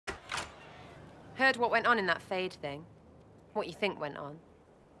Heard what went on in that Fade thing. What you think went on.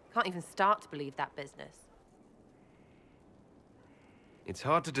 Can't even start to believe that business. It's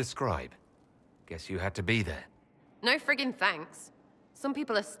hard to describe. Guess you had to be there. No friggin' thanks. Some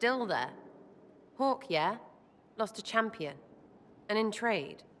people are still there. Hawk, yeah? Lost a champion. And in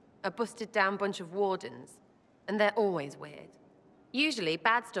trade, a busted down bunch of wardens. And they're always weird. Usually,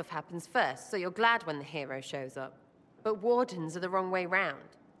 bad stuff happens first, so you're glad when the hero shows up. But wardens are the wrong way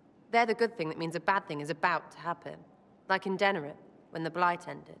round. They're the good thing that means a bad thing is about to happen. Like in Denerim, when the Blight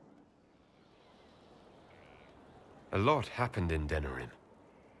ended. A lot happened in Denerim.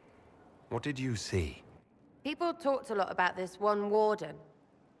 What did you see? People talked a lot about this one warden.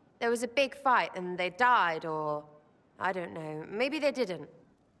 There was a big fight and they died, or... I don't know, maybe they didn't.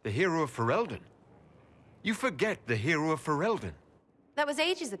 The hero of Ferelden? You forget the hero of Ferelden. That was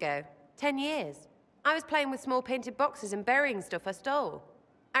ages ago. 10 years. I was playing with small painted boxes and burying stuff I stole.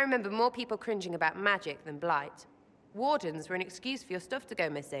 I remember more people cringing about magic than Blight. Wardens were an excuse for your stuff to go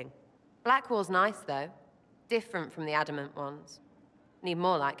missing. Blackwall's nice, though. Different from the adamant ones. Need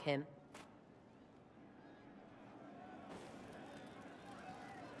more like him.